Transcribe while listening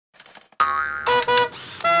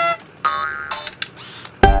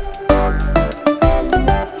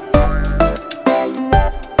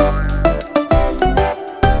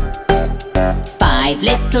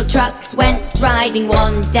little trucks went driving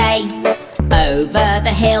one day, over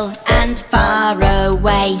the hill and far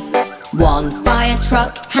away. One fire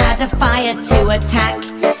truck had a fire to attack,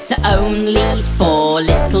 so only 4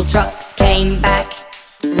 little trucks came back.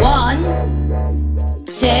 1,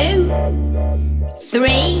 2,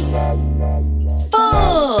 3,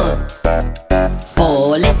 4.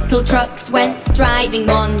 4 little trucks went driving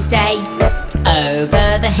one day,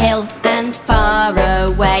 over the hill and far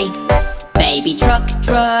away. Baby truck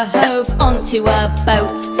drove onto a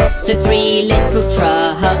boat, so 3 little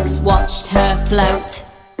trucks watched her float.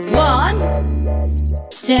 1,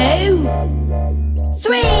 2,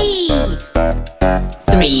 3.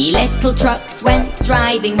 3 little trucks went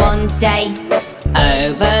driving one day,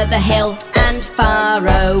 over the hill and far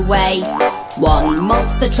away. One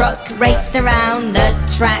monster truck raced around the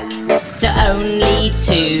track, so only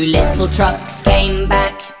 2 little trucks came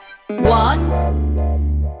back. 1,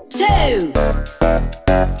 2.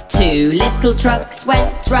 2 little trucks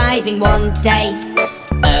went driving one day,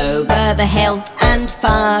 over the hill and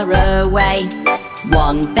far away.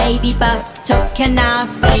 One baby bus took a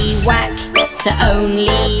nasty whack, so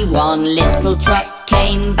only 1 little truck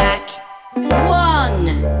came back.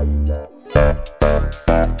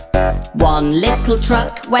 1 little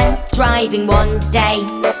truck went driving one day,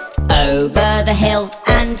 over the hill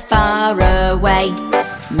and far away.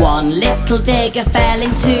 One little digger fell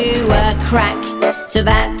into a crack, so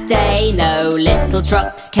that day no little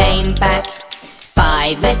trucks came back.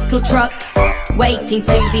 5 little trucks waiting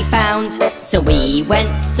to be found, so we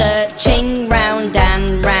went searching round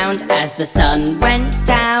and round. As the sun went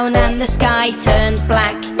down and the sky turned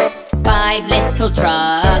black, 5 little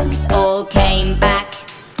trucks all came back.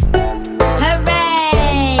 Hooray!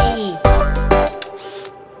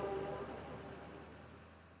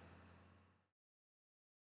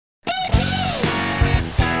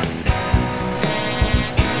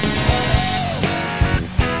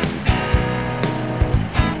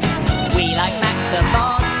 We like Max the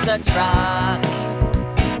monster truck.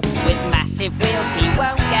 With massive wheels he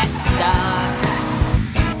won't get stuck.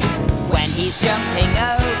 When he's jumping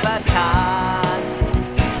over cars,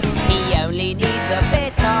 he only needs a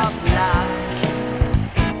bit of luck.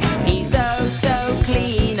 He's oh so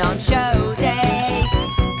clean on show days.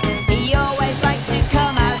 He always likes to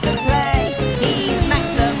come out and play. He's Max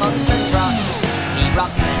the monster truck. He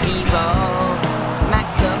rocks and he rolls.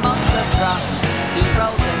 Max the monster truck. He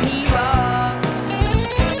rolls and he rocks.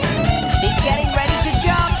 He's getting ready to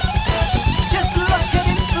jump. Just look at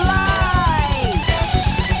him fly.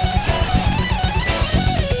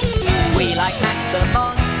 We like Max the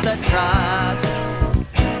monster truck.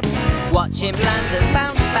 Watch him land and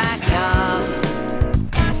bounce back up.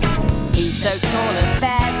 He's so tall and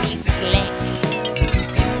very slick,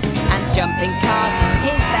 and jumping cars is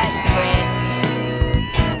his best trick.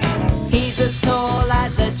 He's as tall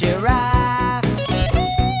as a giraffe.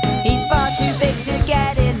 He's far too big to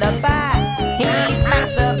get in the bath. He's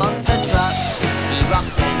Max the monster truck. He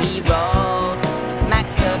rocks and he rolls.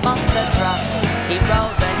 Max the monster truck. He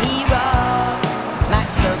rolls and he rocks.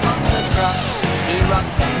 Max the monster truck. He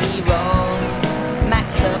rocks and he rolls.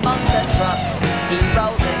 Max the monster truck. He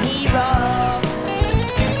rolls and he rocks.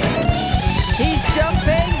 He's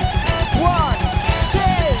jumping. 1, 2,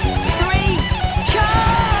 3,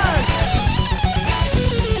 cars!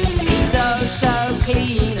 He's oh so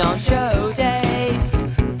clean on show days.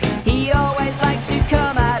 He always likes to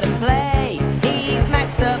come out and play. He's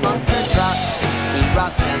Max the monster truck. He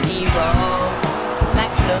rocks and he rolls.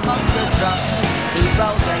 Max the monster truck. He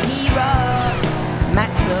rolls and he rocks.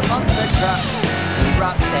 Max the monster truck. He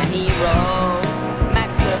rocks and he rolls.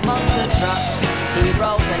 Max the monster truck. He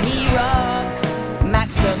rolls and he rocks.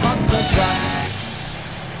 Max the monster truck.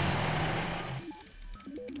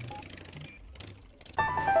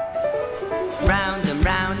 Round and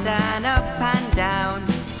round and up and down,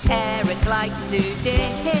 Eric likes to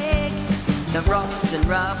dig the rocks and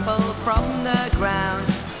rubble from the ground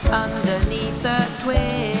underneath the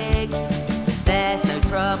twigs. There's no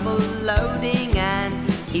trouble loading and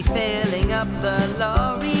he's filling up the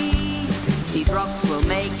lorry. These rocks will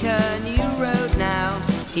make a new road now.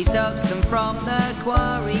 He's dug them from the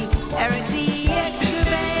quarry. Eric the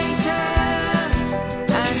excavator,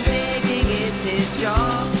 and digging is his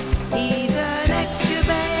job. He's an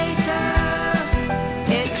excavator.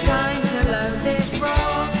 It's time to load this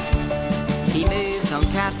rock. He moves on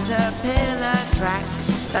caterpillar tracks.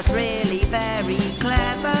 That's really very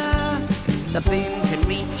clever. The boom can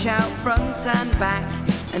reach out front and back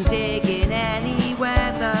and dig in any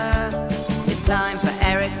weather. It's time for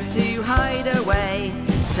Eric to hide away,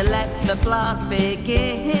 to let the blast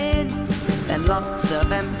begin. Then lots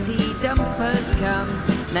of empty dumpers come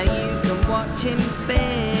Now you can watch him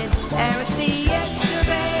spin, Eric the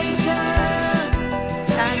excavator.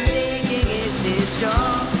 And digging is his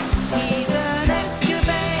job, he's an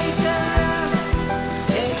excavator.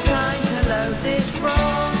 It's time to load this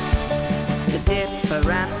rock. The dipper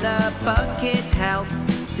and the bucket help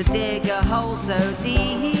to dig a hole so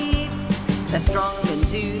deep. They're strong and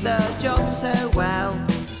do the job so well,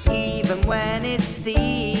 even when it's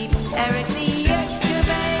deep. Eric the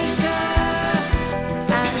excavator,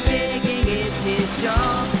 and digging is his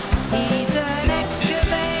job. He's an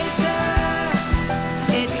excavator.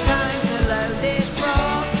 It's time to load this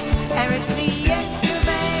rock. Eric the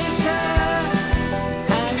excavator,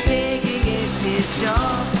 and digging is his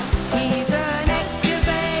job. He's an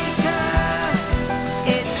excavator.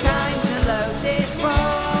 It's time to load this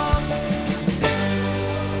rock.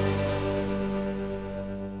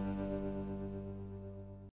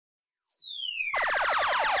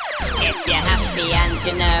 If you're happy and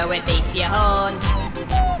you know it, beep your horn.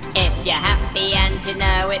 If you're happy and you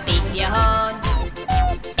know it, beep your horn.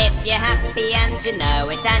 If you're happy and you know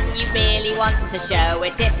it, and you really want to show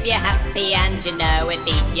it. If you're happy and you know it,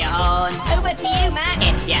 beep your horn. Over to you, Max.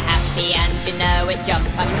 If you're happy and you know it, jump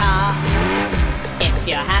a car. If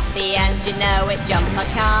you're happy and you know it, jump a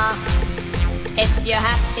car. If you're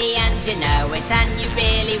happy and you know it, and you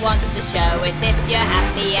really want to show it. If you're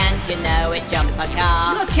happy and you know it, jump a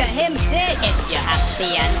car. Look at him dig! If you're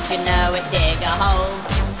happy and you know it, dig a hole.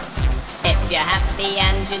 If you're happy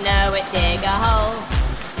and you know it, dig a hole.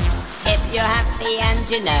 If you're happy and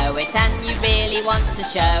you know it, and you really want to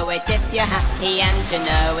show it. If you're happy and you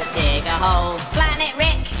know it, dig a hole. Flatten it,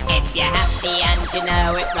 Rick! If you're happy and you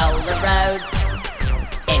know it, roll the roads.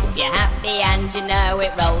 If you're happy and you know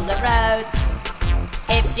it, roll the roads.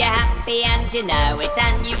 If you're happy and you know it,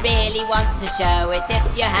 and you really want to show it.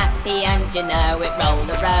 If you're happy and you know it, roll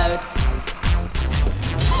the roads.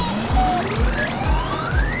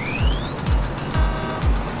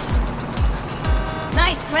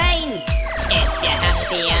 Nice crane! If you're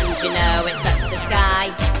happy and you know it, touch the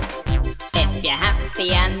sky. If you're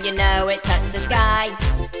happy and you know it, touch the sky.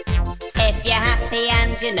 If you're happy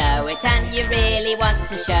and you know it, and you really want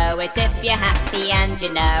to show it. If you're happy and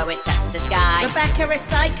you know it, touch the sky. Rebecca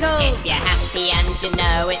recycles! If you're happy and you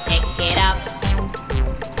know it, pick it up.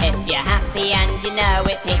 If you're happy and you know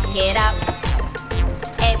it, pick it up.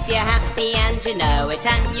 If you're happy and you know it,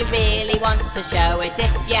 and you really want to show it.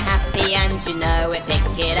 If you're happy and you know it,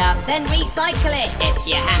 pick it up. Then recycle it! If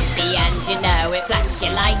you're happy and you know it, flash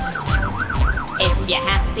your lights. If you're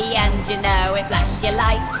happy and you know it, flash your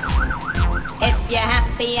lights. If you're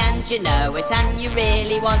happy and you know it, and you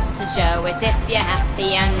really want to show it. If you're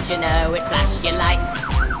happy and you know it, flash your lights.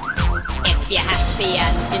 If you're happy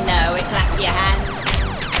and you know it, clap your hands.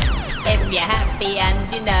 If you're happy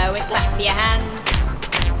and you know it, clap your hands.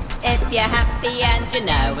 If you're happy and you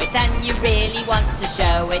know it, and you really want to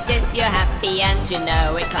show it. If you're happy and you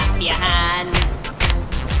know it, clap your hands.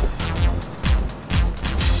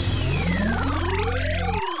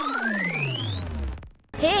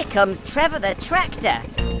 Here comes Trevor the tractor.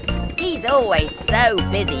 He's always so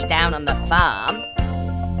busy down on the farm.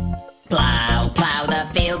 Plough, plough the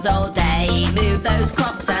fields all day, move those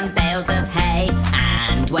crops and bales of hay.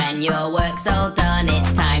 And when your work's all done,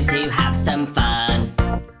 it's time to have some fun.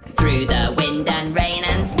 Through the wind and rain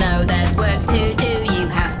and snow, there's work to do, you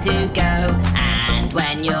have to go. And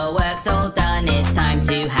when your work's all done, it's time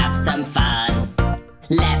to have some fun.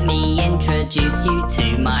 Let me introduce you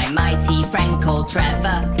to my mighty friend called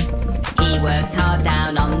Trevor. He works hard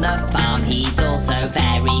down on the farm, he's also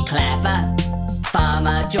very clever.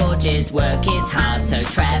 Farmer George's work is hard, so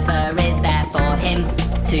Trevor is there for him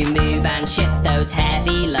to move and shift those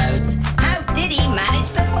heavy loads. How did he manage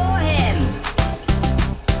before him?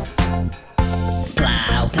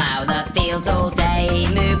 Plough, plough the fields all day,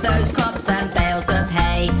 move those crops and bales of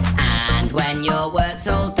hay. And when your work's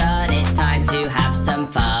all done, it's time to have some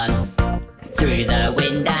fun. Through the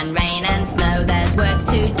wind and rain and snow, there's work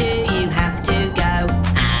to do, you have to go.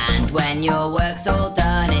 And when your work's all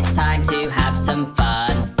done, it's time to have some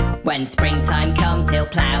fun. When springtime comes, he'll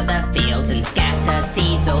plough the fields and scatter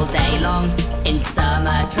seeds all day long. In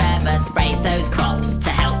summer, Trevor sprays those crops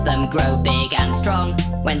to help them grow big and strong.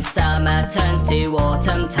 When summer turns to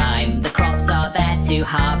autumn time, the crops are there to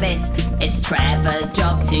harvest. It's Trevor's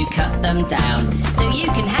job to cut them down, so you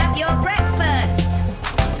can have your breakfast.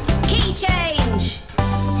 Key change!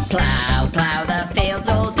 Plough, plough the fields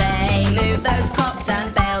all day, move those crops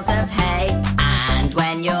and bales of hay. And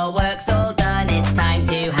when your work's all done, it's time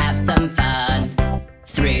to have some fun.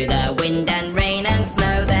 Through the wind and rain and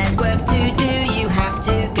snow, there's work to do, you have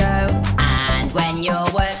to go. And when your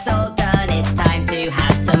work's all done, it's time to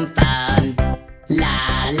have some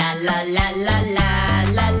la la la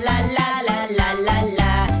la la la la la la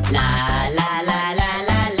la la la la la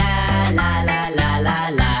la la la la la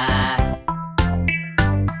la.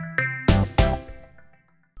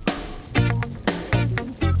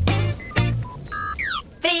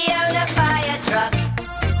 Fiona fire truck.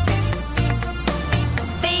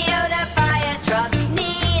 Fiona fire truck.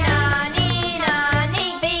 Nina, Nina,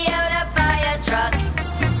 nee. Fiona fire truck.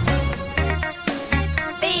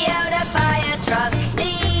 Fiona fire truck.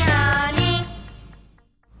 Nina, nee.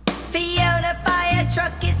 Fiona fire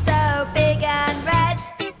truck is so big and red.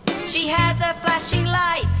 She has a flashing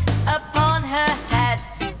light upon her head.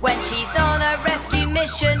 When she's on a rescue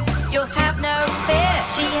mission, you'll have no fear.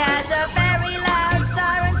 She has a very loud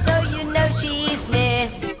siren, so you know she's near.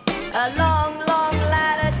 A long, long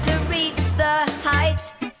ladder to reach the height,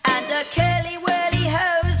 and a curly whirly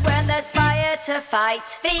hose when there's fire to fight.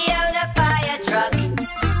 Fiona fire truck.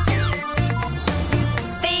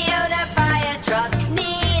 Fiona fire truck.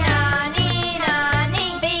 Nina, Nina,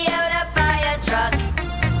 nee. Fiona fire truck.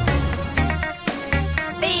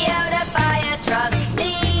 Fiona fire truck.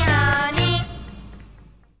 Nina, nee.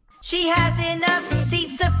 She has enough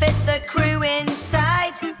seats to fit the crew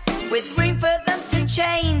inside, with room for them to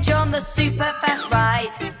change on the super fast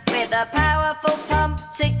ride. With a powerful pump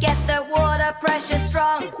to get the water pressure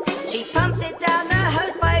strong, she pumps it down the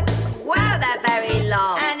hose pipes. Wow, they're very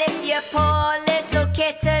long. And if your poor little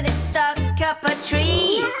kitten is stuck up a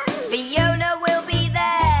tree, Fiona will be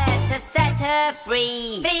there to set her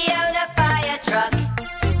free. Fiona fire truck.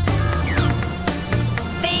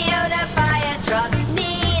 Fiona fire truck.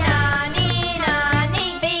 Nina, Nina,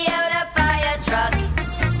 nee. Fiona fire truck.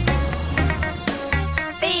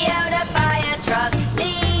 Fiona fire truck.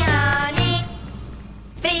 Nina, nee.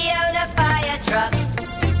 Fiona fire truck.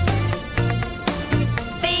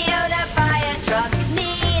 Fiona fire truck.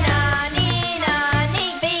 Nina, Nina,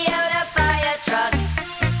 nee. Fiona fire truck.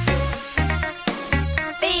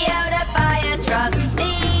 Fiona fire truck.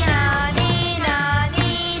 Nina, Nina,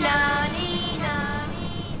 Nina, Nina,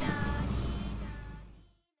 Nina.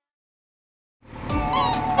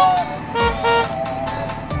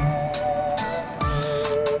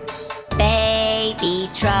 Baby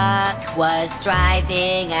truck was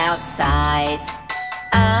driving outside,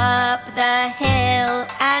 up the hill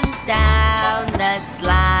and down the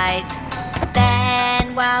slide.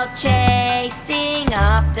 Then while chasing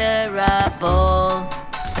after a ball,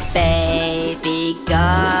 baby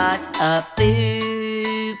got a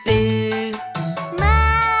boo-boo.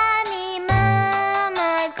 Mommy, Mum,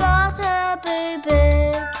 I've got a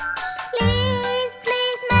boo-boo. Please,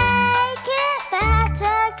 please make it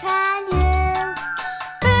better, can you?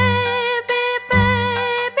 Baby,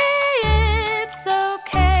 baby, it's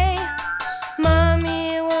okay.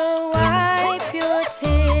 Mommy will wipe your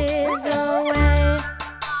tears away.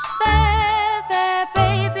 There,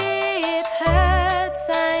 baby, it hurts,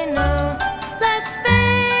 I know. Let's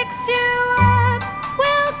fix you up,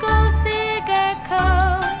 we'll go see Gecko.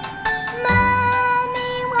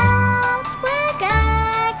 Mommy, what will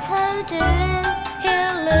Gecko do?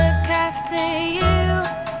 He'll look after you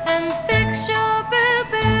and fix your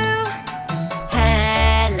boo-boo.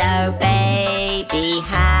 Hello baby,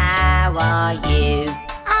 how are you?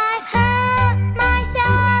 I've hurt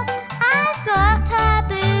myself, I've got a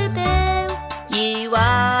boo-boo. You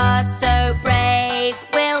are so brave,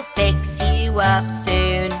 we'll fix you up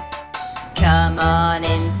soon. Come on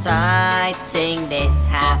inside, sing this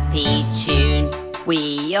happy tune.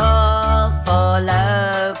 We all fall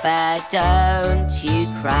over, don't you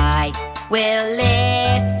cry. We'll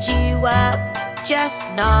lift you up, just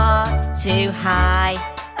not too high.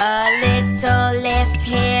 A little lift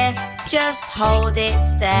here, just hold it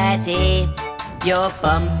steady. Your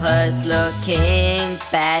bumper's looking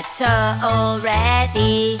better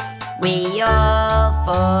already. We all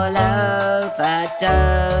fall over,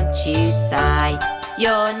 don't you sigh.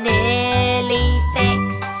 You're nearly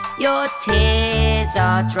fixed, your tears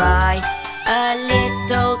are dry. A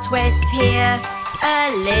little twist here,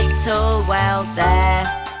 a little well there.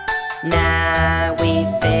 Now we've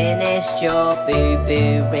finished your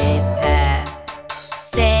boo-boo repair.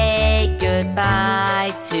 Say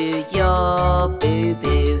goodbye to your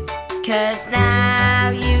boo-boo, 'cause now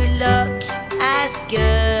you look as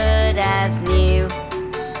good as new.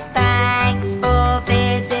 Thanks for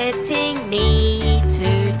visiting me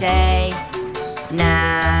today.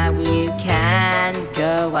 Now you can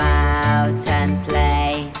go out and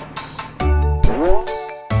play.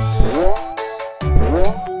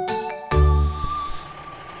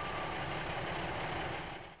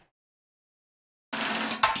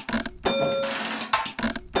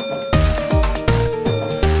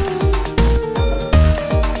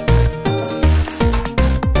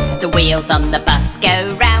 wheels on the bus go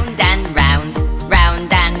round and round,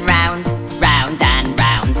 round and round, round and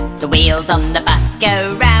round. The wheels on the bus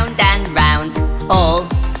go round and round, all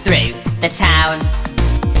through the town.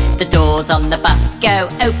 The doors on the bus go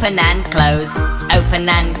open and close, open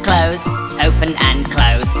and close, open and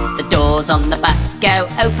close. The doors on the bus go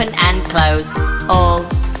open and close, all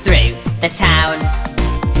through the town.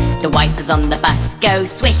 The wipers on the bus go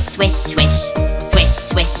swish, swish, swish, swish,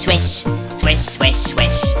 swish, swish, swish, swish,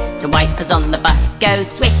 swish. The wipers on the bus go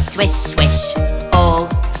swish, swish, swish, all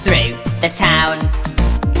through the town.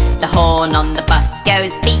 The horn on the bus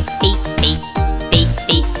goes beep, beep, beep, beep,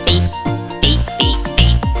 beep, beep, beep, beep,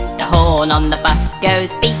 beep. The horn on the bus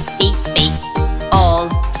goes beep, beep, beep, all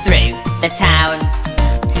through the town.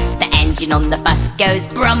 The engine on the bus goes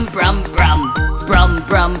brum, brum, brum, brum,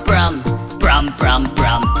 brum, brum, brum, brum,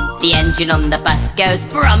 brum. The engine on the bus goes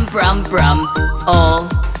brum, brum, brum, all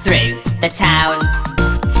through the town.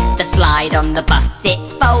 The slide on the bus, it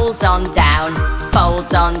folds on down,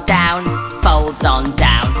 folds on down, folds on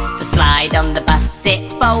down. The slide on the bus,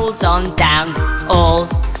 it folds on down, all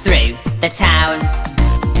through the town.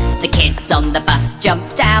 The kids on the bus jump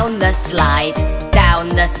down the slide, down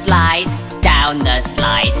the slide, down the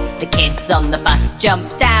slide. The kids on the bus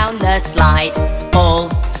jump down the slide, all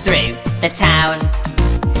through the town.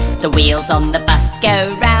 The wheels on the bus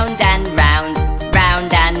go round and round,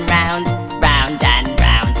 round and round, round and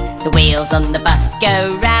round. The wheels on the bus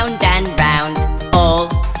go round and round, all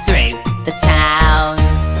through the town.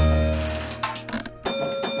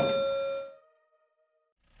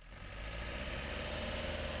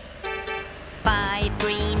 Five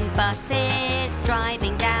green buses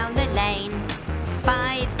driving down the lane.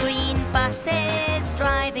 Five green buses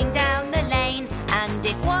driving down the lane. And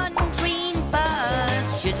if one green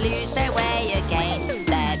bus should lose their way again,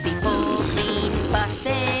 there'd be four green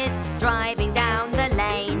buses driving down the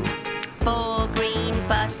lane. Four green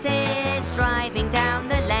buses driving down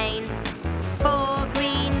the lane. Four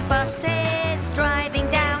green buses driving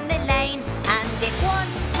down the lane. And if one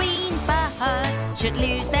green bus should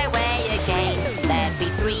lose their way again, there'd be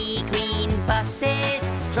three green buses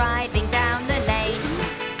driving down the lane.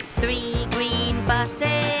 Three green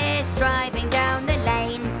buses driving down the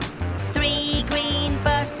lane. Three green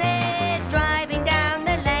buses driving down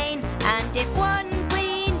the lane. And if one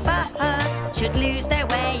green bus should lose their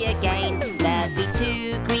way again, there'd be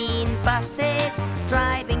two green buses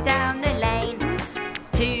driving down the lane.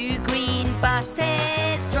 Two green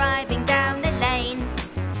buses driving down the lane.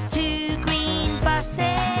 Two green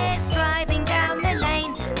buses driving down the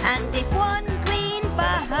lane. And if one green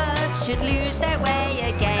bus should lose their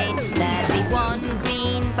way again, there'd be one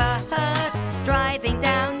green bus driving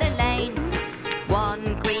down the lane.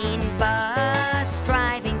 One green bus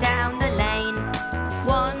driving down the lane.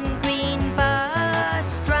 One green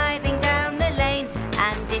bus driving down the lane.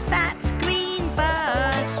 And if that green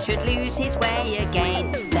bus should lose his way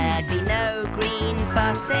again, there'd be no green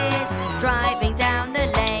buses driving down the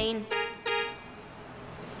lane.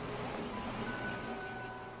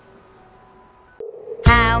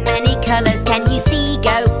 How many colours can you see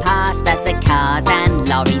go past as the cars and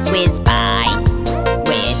lorries whiz by?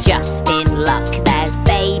 We're just in luck, there's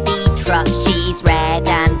baby truck. She's red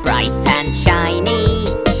and bright and shiny.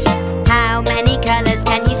 How many colours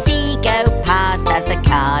can you see go past as the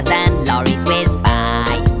cars and lorries whiz by?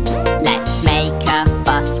 Let's make a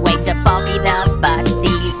fuss, wave to Bobby the bus.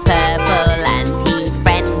 He's purple and he's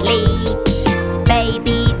friendly.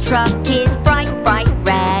 Baby truck is bright, bright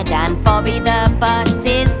red, and Bobby the bus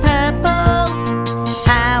is purple.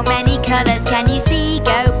 How many colours can you see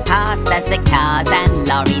go past as the cars and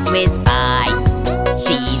lorries whiz by?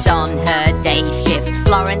 She's on her day shift,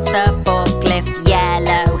 Florence the forklift,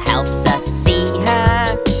 yellow helps us see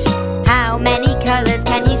her. How many colours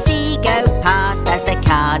can you see go past as the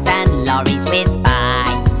cars and lorries whiz by?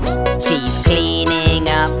 She's cleaning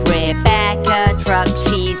up Rebecca truck,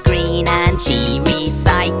 she's green and she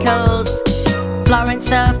recycles. Florence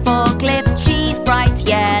the forklift, she's bright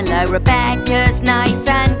yellow, Rebecca's nice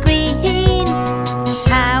and green.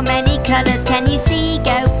 How many colours can you see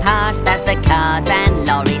go past as the cars and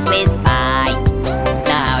lorries whiz by?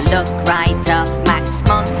 Now look right up, Max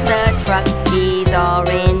Monster truck, he's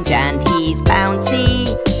orange and he's bouncy.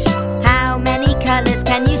 How many colours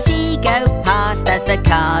can you see go past as the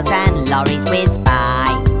cars and lorries whiz by?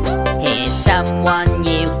 Here's someone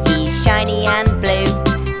new, he's shiny and blue.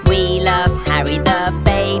 We love Harry the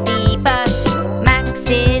baby bus. Max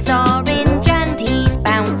is orange and he's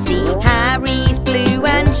bouncy. Harry's blue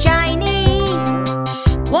and shiny.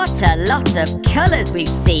 What a lot of colours we've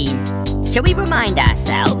seen. Shall we remind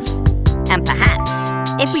ourselves? And perhaps,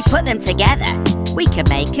 if we put them together, we can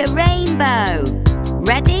make a rainbow.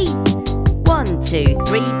 Ready? 1, 2,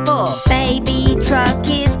 3, 4. Baby truck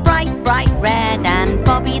is bright, bright red, and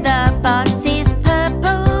Bobby the bus is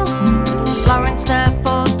purple. Florence the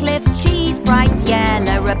forklift, she's bright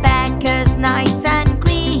yellow. Rebecca's nice and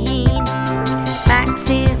green. Max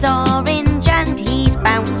is orange and he's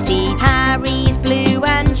bouncy. Harry's blue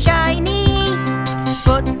and shiny.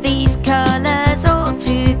 Put these colours all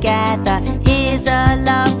together. Here's a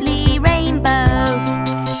lovely rainbow.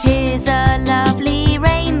 Here's a lovely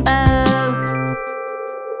rainbow.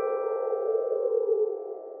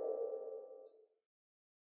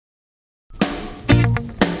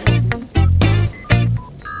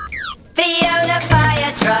 Fiona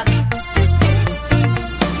fire truck.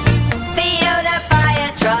 Fiona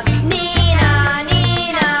fire truck. Nina,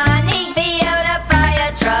 Nina, nee. Fiona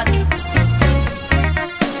fire truck.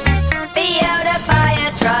 Fiona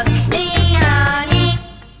fire truck. Nina, nee.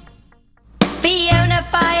 Fiona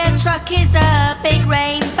fire truck is a big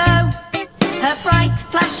rainbow. Her bright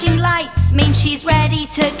flashing lights mean she's ready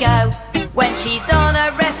to go. When she's on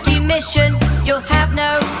a rescue mission, you'll have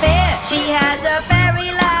no fear. She has a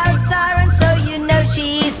very loud siren, so you know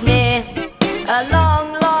she's near. A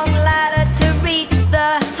long, long ladder to reach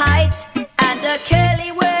the height, and a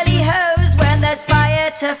curly whirly hose when there's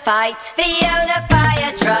fire to fight. Fiona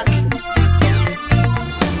fire truck.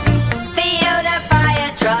 Fiona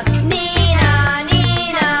fire truck. Nina,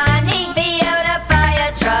 Nina, nee. Fiona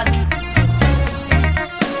fire truck.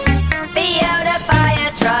 Fiona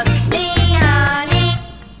fire truck. Nina, nee.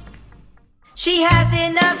 She has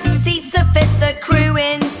enough seats to fit the crew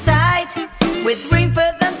inside, with room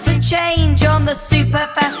for them to change on the super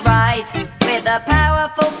fast ride. With a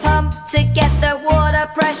powerful pump to get the water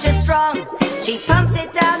pressure strong, she pumps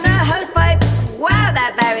it down the hose pipes. Wow,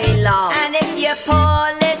 they're very long. And if your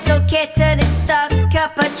poor little kitten is stuck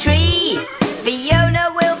up a tree,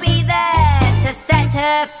 Fiona will be there to set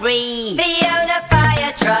her free. Fiona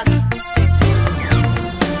fire truck.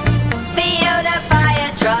 Fiona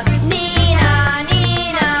fire truck. Nina,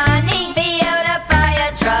 Nina, nee. Fiona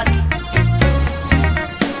fire truck.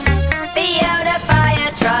 Fiona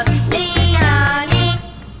fire truck. Nina, nee.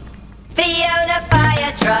 Fiona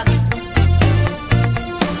fire truck.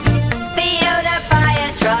 Fiona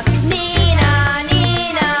fire truck. Nina,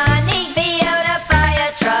 Nina, nee. Fiona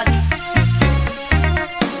fire truck.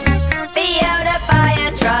 Fiona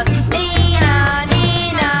fire truck. Nina,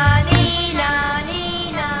 Nina, Nina,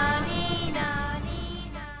 Nina, Nina,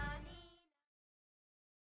 Nina.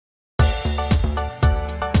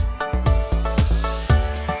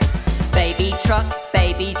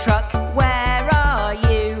 Baby truck, where are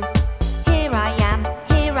you? Here I am,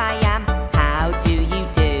 how do you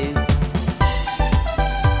do?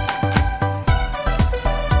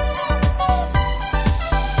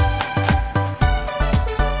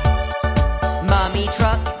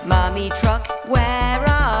 Mummy truck, where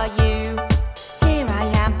are you? Here I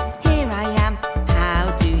am, how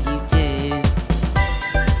do you do?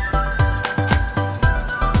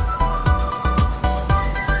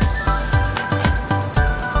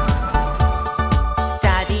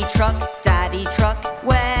 Daddy truck,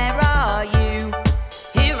 where are you?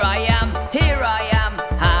 Here I am,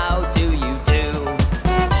 how do you do?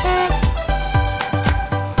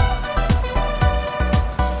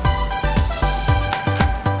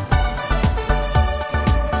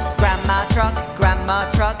 Grandma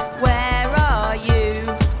truck, where are you?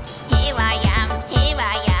 Here I am,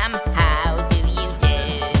 how do you do?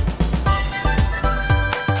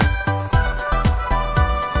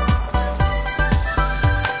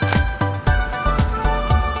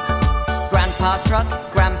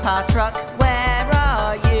 Grandpa truck, where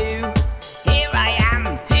are you? Here I am,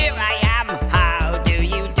 how do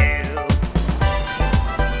you do?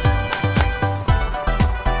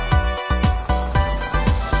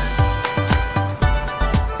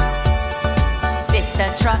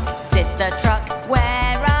 Sister truck,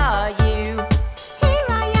 where are you? Here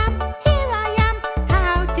I am,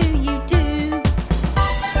 how do you do?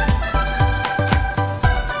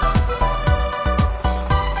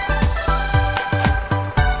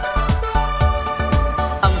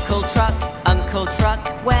 Uncle truck,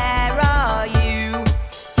 where are you?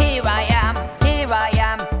 Here I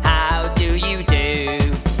am, how do you do?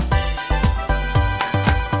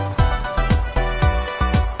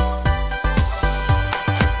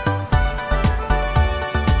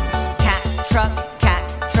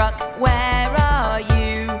 Cat truck, where are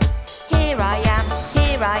you? Here I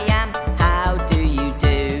am, how do you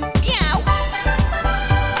do? Meow.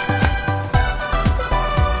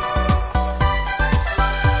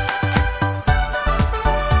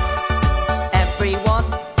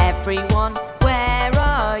 Everyone, where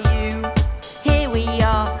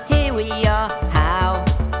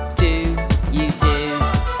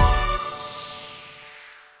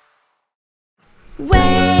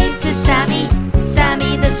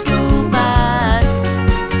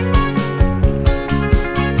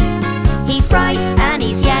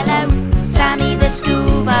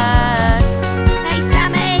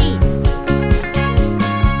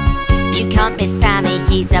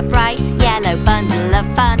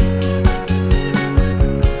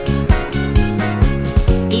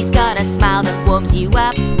warms you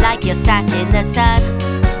up like you're sat in the sun.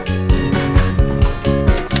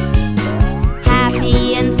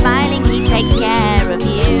 Happy and smiling, he takes care of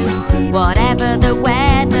you. Whatever the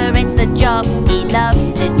weather, it's the job he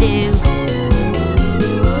loves to do.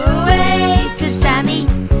 Wave to Sammy,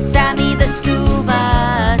 Sammy the school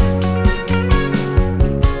bus.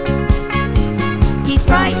 He's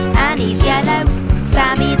bright and he's yellow,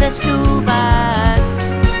 Sammy the school bus.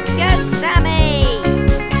 Go Sammy!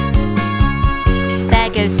 There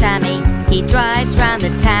goes Sammy, he drives round the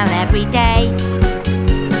town every day.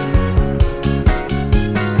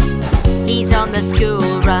 He's on the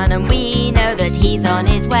school run and we know that he's on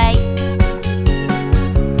his way.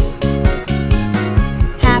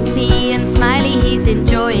 Happy and smiley, he's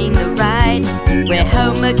enjoying the ride. We're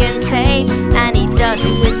home again safe and he does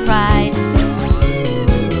it with pride.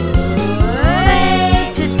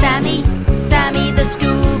 Wave to Sammy, Sammy the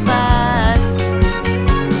school bus.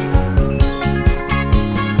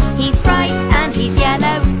 He's bright and he's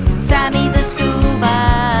yellow, Sammy the school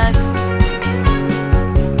bus.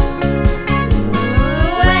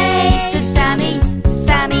 Wave to Sammy,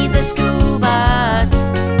 Sammy the school bus.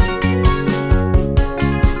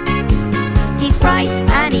 He's bright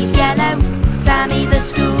and he's yellow, Sammy the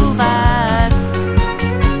school bus.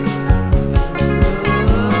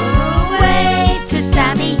 Wave to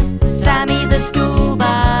Sammy, Sammy the school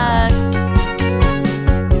bus.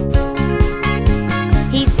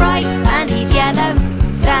 He's bright and he's yellow,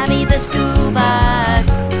 Sammy the school bus.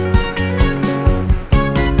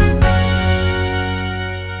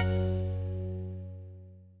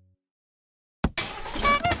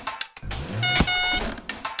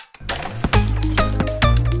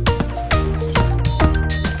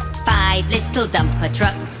 Five little dumper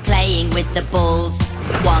trucks playing with the balls.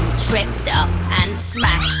 One tripped up and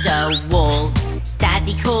smashed a wall.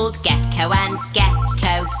 Daddy called Gecko and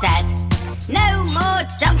Gecko said, "No more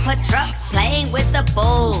dumper trucks playing with the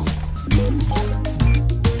balls."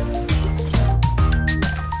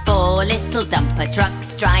 Four little dumper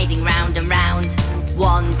trucks driving round and round.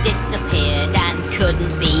 One disappeared and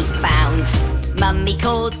couldn't be found. Mummy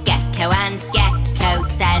called Gecko and Gecko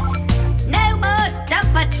said, "No more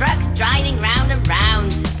dumper trucks driving round and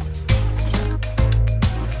round."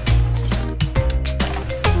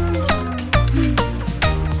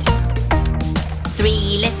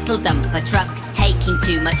 Three little dumper trucks taking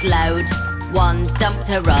too much load. One dumped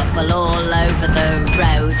her rubble all over the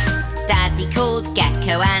road. Daddy called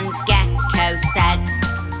Gecko and Gecko said,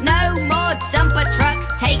 "No more dumper trucks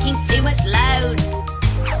taking too much load."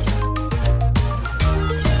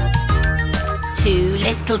 Two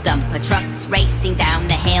little dumper trucks racing down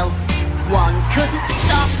the hill. One couldn't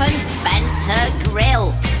stop and bent her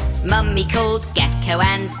grill. Mummy called Gecko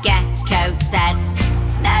and Gecko said,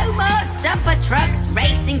 "No more dumper trucks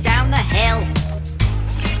racing down the hill."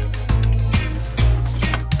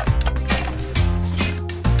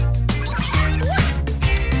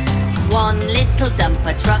 One little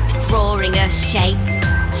dumper truck drawing a shape.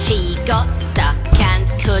 She got stuck and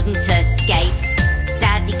couldn't escape.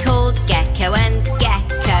 Daddy called Gecko and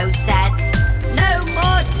Gecko said, "No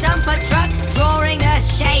more dumper trucks drawing a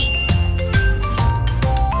shape."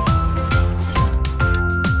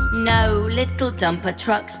 No little dumper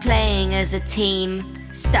trucks playing as a team,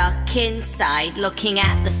 stuck inside looking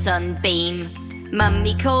at the sunbeam.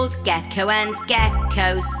 Mummy called Gecko and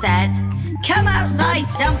Gecko said, "Come outside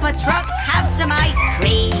dumper trucks, have some ice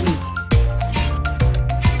cream."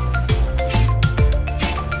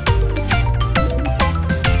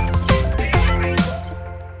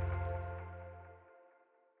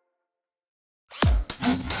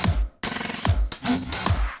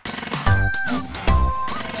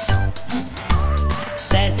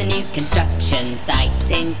 There's a new construction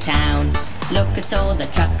site in town. Look at all the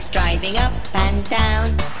trucks driving up and down.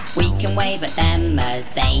 We can wave at them as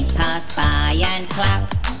they pass by and clap,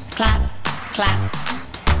 clap, clap.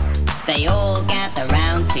 They all gather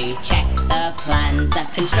round to check the plans. A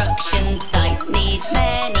construction site needs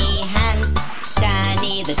many hands.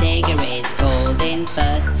 Danny the digger is called in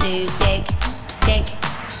first to dig, dig,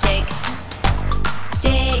 dig.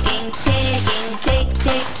 Digging, digging, dig,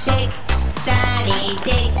 dig, dig. Danny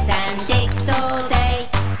digs and digs all day.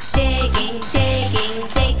 Digging, digging,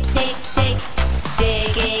 dig, dig, dig.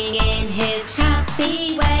 Digging in his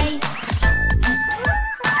happy way.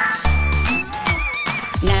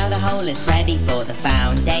 Now the hole is ready for the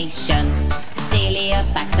foundation. Celia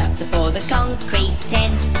backs up to pour the concrete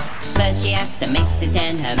in. First she has to mix it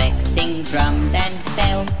in her mixing drum. Then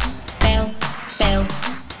fill, fill, fill.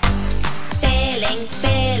 Filling,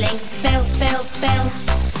 filling, fill, fill, fill.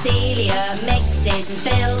 Celia mixes and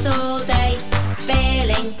fills all day.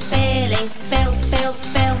 Filling, filling, fill, fill,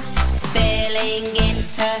 fill, filling in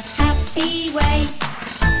her happy way.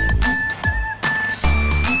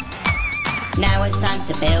 Now it's time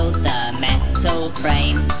to build the metal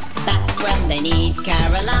frame. That's when they need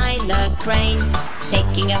Caroline the crane,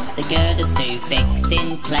 picking up the girders to fix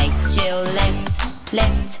in place. She'll lift,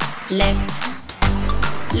 lift, lift,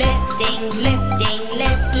 lifting, lifting,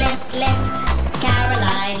 lift, lift, lift.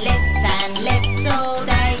 Caroline lifts and lifts all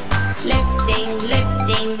day, lifting,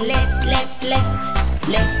 lifting, lift, lift, lift,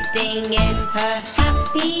 lifting in her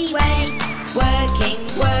happy way. Working,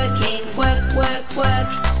 working, work, work, work.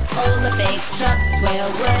 All the big trucks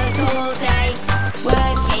will work all day.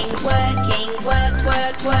 Working, working, work,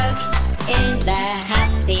 work, work in their happy